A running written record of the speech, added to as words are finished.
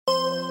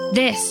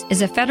This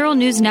is a Federal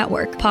News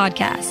Network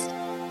podcast.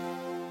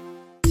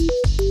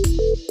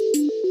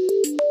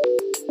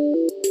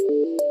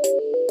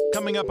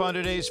 Coming up on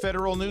today's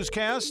Federal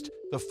Newscast,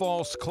 the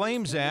False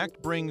Claims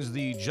Act brings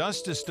the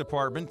Justice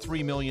Department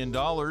 $3 million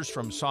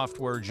from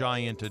software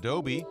giant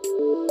Adobe.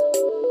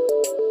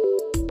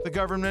 The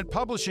Government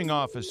Publishing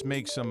Office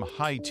makes some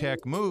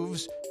high-tech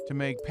moves to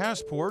make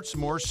passports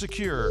more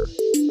secure.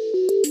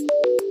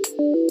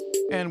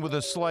 And with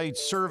a slight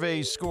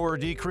survey score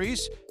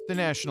decrease, the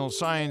National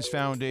Science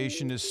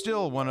Foundation is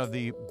still one of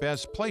the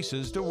best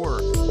places to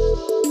work.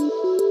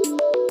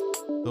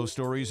 Those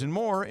stories and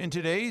more in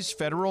today's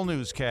Federal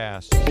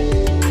Newscast.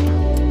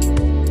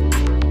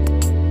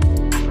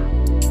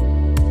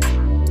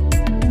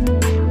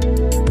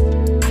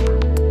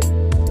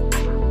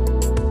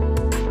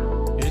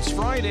 It's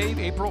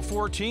Friday, April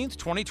 14th,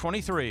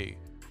 2023.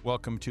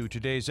 Welcome to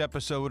today's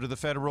episode of the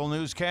Federal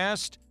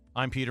Newscast.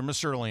 I'm Peter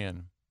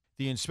Muserlian.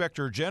 The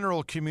Inspector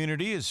General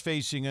community is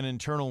facing an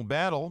internal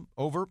battle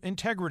over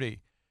integrity.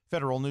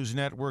 Federal News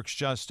Network's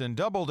Justin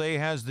Doubleday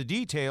has the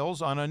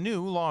details on a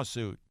new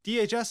lawsuit.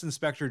 DHS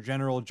Inspector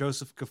General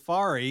Joseph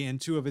Ghaffari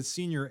and two of his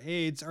senior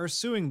aides are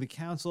suing the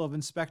Council of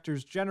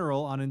Inspectors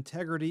General on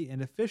integrity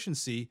and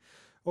efficiency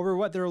over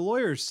what their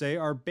lawyers say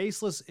are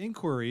baseless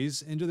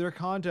inquiries into their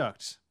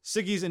conduct.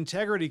 SIGI's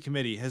Integrity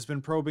Committee has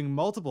been probing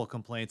multiple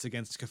complaints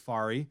against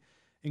Ghaffari,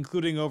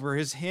 including over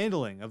his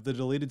handling of the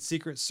deleted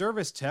Secret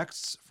Service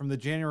texts from the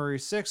January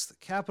 6th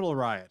Capitol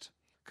riot.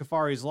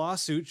 Ghaffari's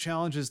lawsuit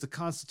challenges the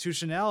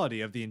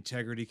constitutionality of the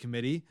Integrity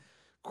Committee.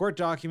 Court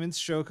documents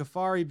show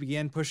Ghaffari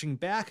began pushing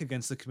back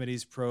against the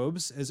committee's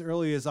probes as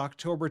early as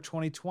October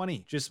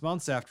 2020, just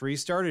months after he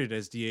started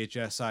as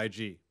DHS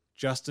IG.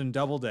 Justin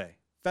Doubleday,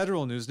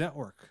 Federal News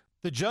Network.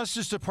 The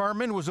Justice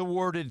Department was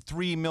awarded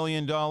 $3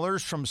 million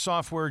from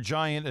software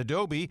giant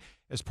Adobe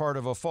as part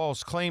of a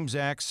False Claims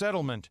Act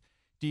settlement.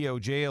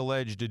 DOJ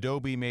alleged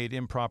Adobe made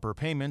improper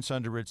payments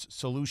under its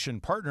Solution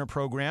Partner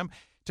program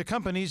to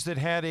companies that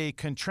had a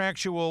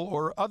contractual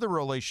or other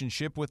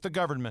relationship with the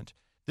government.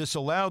 This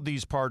allowed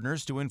these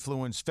partners to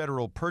influence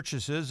federal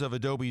purchases of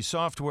Adobe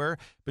software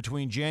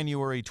between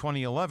January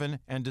 2011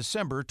 and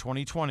December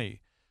 2020.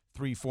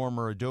 Three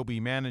former Adobe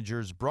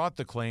managers brought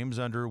the claims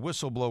under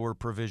whistleblower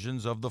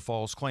provisions of the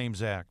False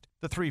Claims Act.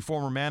 The three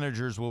former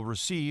managers will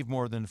receive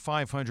more than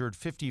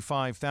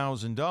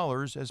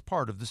 $555,000 as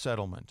part of the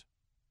settlement.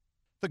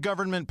 The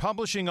Government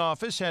Publishing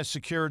Office has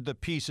secured the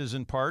pieces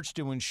and parts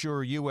to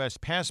ensure U.S.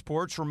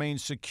 passports remain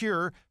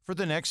secure for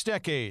the next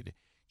decade.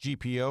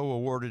 GPO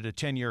awarded a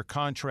 10-year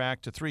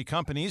contract to three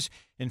companies,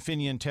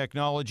 Infineon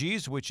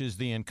Technologies, which is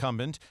the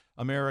incumbent,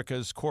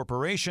 America's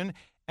Corporation,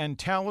 and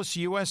Thales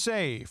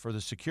USA for the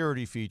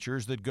security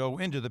features that go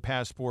into the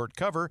passport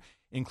cover,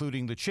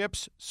 including the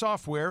chips,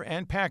 software,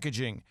 and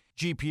packaging.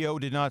 GPO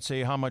did not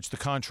say how much the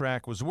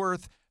contract was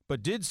worth,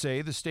 but did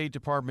say the State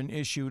Department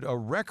issued a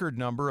record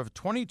number of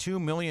 22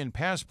 million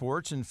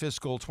passports in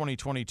fiscal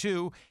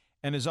 2022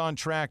 and is on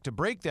track to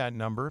break that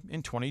number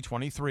in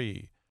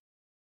 2023.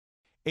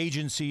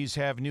 Agencies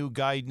have new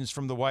guidance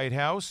from the White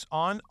House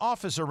on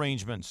office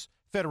arrangements.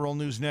 Federal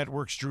News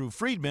Network's Drew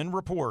Friedman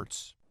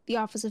reports. The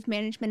Office of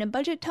Management and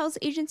Budget tells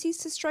agencies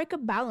to strike a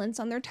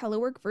balance on their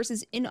telework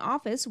versus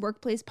in-office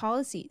workplace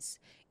policies.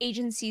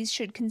 Agencies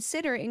should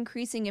consider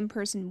increasing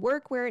in-person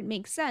work where it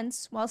makes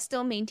sense, while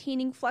still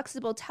maintaining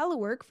flexible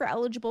telework for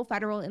eligible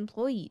federal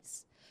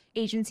employees.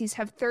 Agencies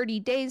have 30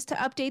 days to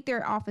update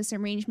their office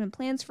arrangement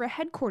plans for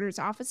headquarters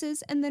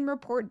offices and then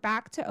report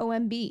back to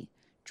OMB.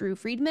 Drew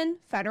Friedman,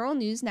 Federal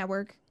News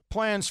Network.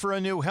 Plans for a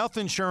new health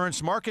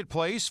insurance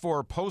marketplace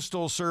for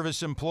Postal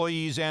Service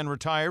employees and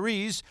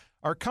retirees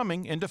are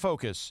coming into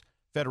focus.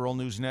 Federal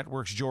News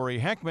Network's Jory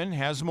Heckman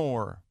has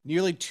more.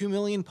 Nearly 2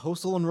 million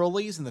postal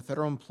enrollees in the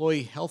Federal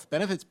Employee Health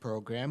Benefits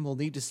Program will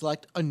need to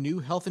select a new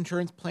health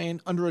insurance plan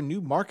under a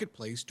new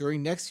marketplace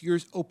during next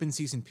year's open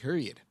season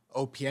period.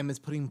 OPM is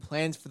putting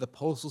plans for the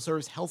Postal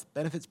Service Health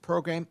Benefits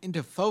Program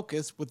into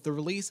focus with the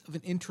release of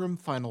an interim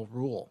final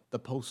rule. The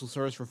Postal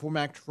Service Reform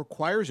Act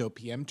requires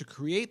OPM to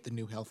create the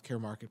new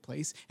healthcare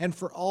marketplace and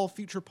for all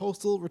future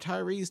postal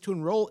retirees to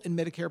enroll in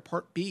Medicare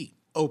Part B.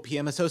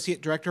 OPM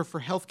Associate Director for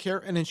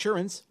Healthcare and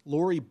Insurance,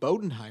 Lori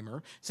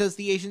Bodenheimer, says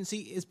the agency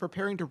is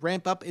preparing to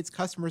ramp up its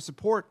customer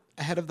support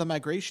ahead of the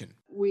migration.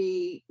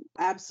 We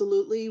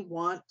absolutely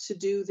want to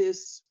do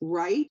this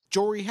right.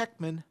 Jory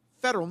Heckman,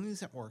 Federal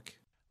News Network.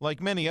 Like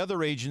many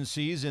other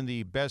agencies in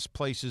the Best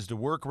Places to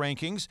Work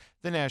rankings,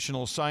 the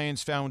National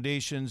Science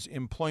Foundation's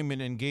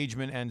Employment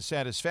Engagement and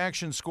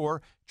Satisfaction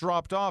score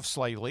dropped off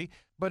slightly,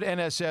 but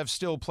NSF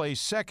still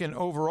placed second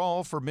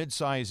overall for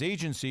mid-size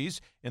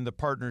agencies in the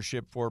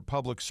Partnership for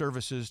Public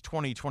Services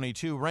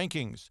 2022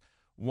 rankings.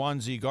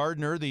 Wanzi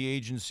Gardner, the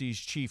agency's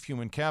chief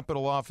human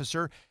capital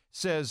officer,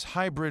 says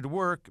hybrid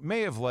work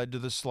may have led to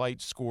the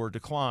slight score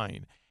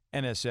decline.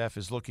 NSF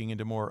is looking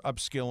into more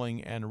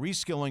upskilling and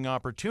reskilling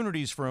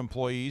opportunities for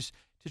employees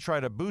to try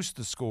to boost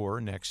the score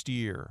next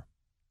year.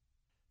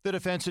 The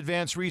Defense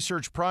Advanced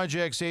Research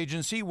Projects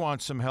Agency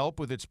wants some help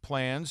with its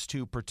plans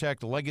to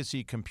protect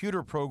legacy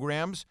computer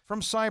programs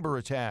from cyber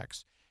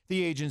attacks.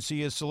 The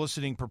agency is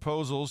soliciting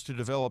proposals to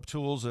develop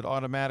tools that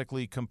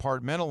automatically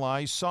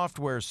compartmentalize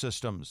software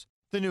systems.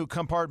 The new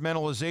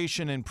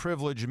Compartmentalization and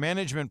Privilege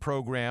Management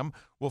Program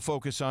will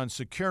focus on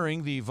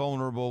securing the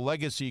vulnerable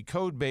legacy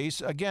code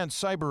base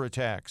against cyber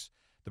attacks.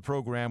 The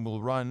program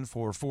will run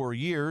for 4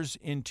 years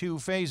in 2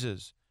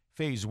 phases.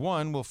 Phase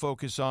 1 will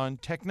focus on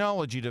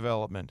technology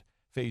development.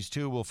 Phase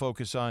 2 will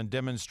focus on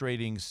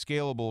demonstrating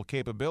scalable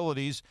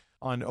capabilities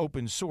on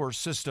open source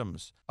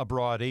systems. A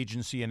broad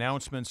agency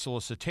announcement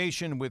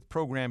solicitation with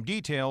program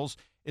details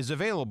is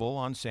available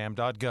on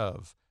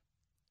sam.gov.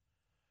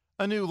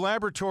 A new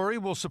laboratory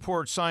will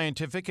support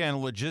scientific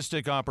and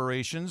logistic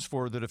operations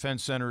for the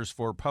Defense Centers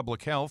for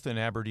Public Health in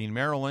Aberdeen,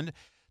 Maryland.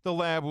 The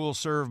lab will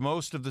serve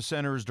most of the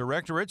center's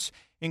directorates,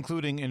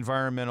 including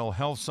environmental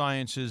health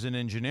sciences and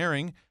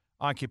engineering,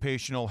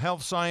 occupational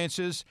health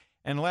sciences,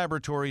 and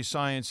laboratory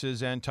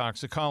sciences and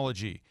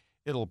toxicology.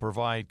 It'll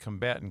provide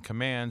combatant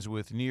commands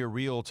with near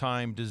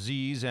real-time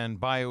disease and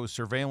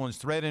biosurveillance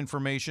threat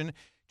information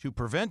to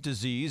prevent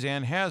disease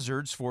and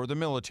hazards for the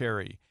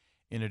military.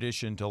 In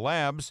addition to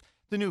labs,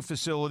 the new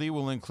facility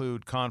will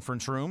include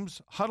conference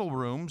rooms, huddle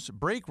rooms,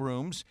 break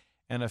rooms,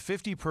 and a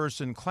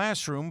 50-person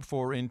classroom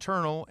for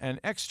internal and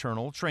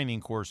external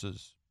training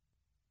courses.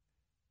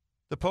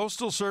 The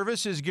Postal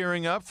Service is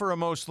gearing up for a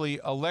mostly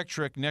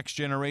electric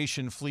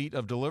next-generation fleet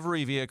of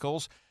delivery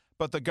vehicles,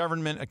 but the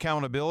Government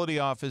Accountability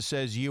Office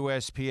says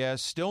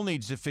USPS still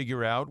needs to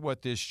figure out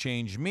what this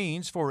change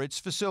means for its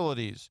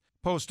facilities.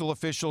 Postal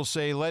officials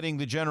say letting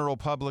the general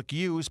public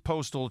use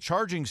postal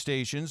charging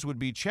stations would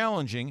be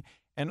challenging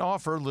and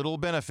offer little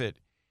benefit.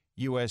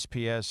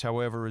 USPS,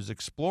 however, is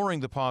exploring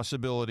the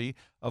possibility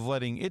of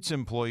letting its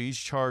employees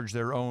charge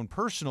their own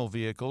personal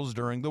vehicles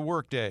during the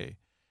workday.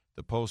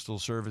 The Postal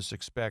Service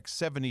expects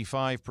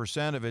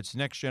 75% of its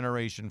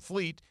next-generation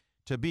fleet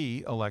to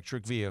be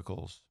electric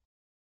vehicles.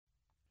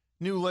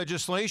 New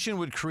legislation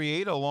would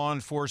create a law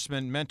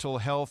enforcement mental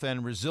health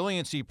and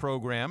resiliency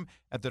program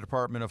at the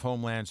Department of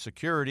Homeland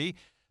Security.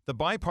 The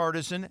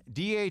bipartisan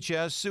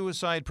DHS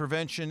Suicide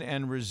Prevention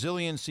and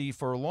Resiliency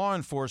for Law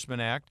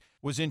Enforcement Act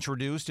was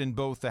introduced in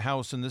both the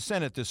House and the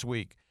Senate this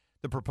week.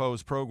 The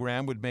proposed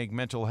program would make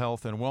mental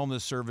health and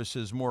wellness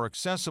services more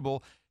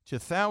accessible to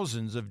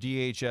thousands of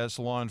DHS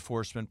law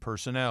enforcement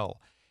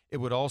personnel. It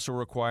would also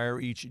require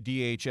each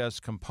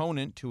DHS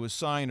component to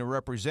assign a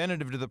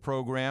representative to the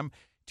program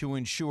to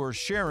ensure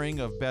sharing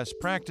of best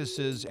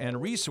practices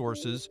and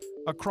resources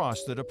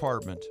across the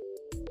department.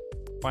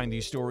 Find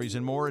these stories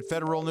and more at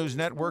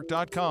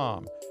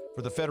federalnewsnetwork.com.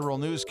 For the Federal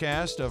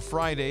Newscast of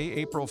Friday,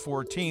 April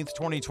 14th,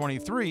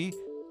 2023,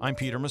 I'm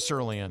Peter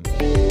Masurlian.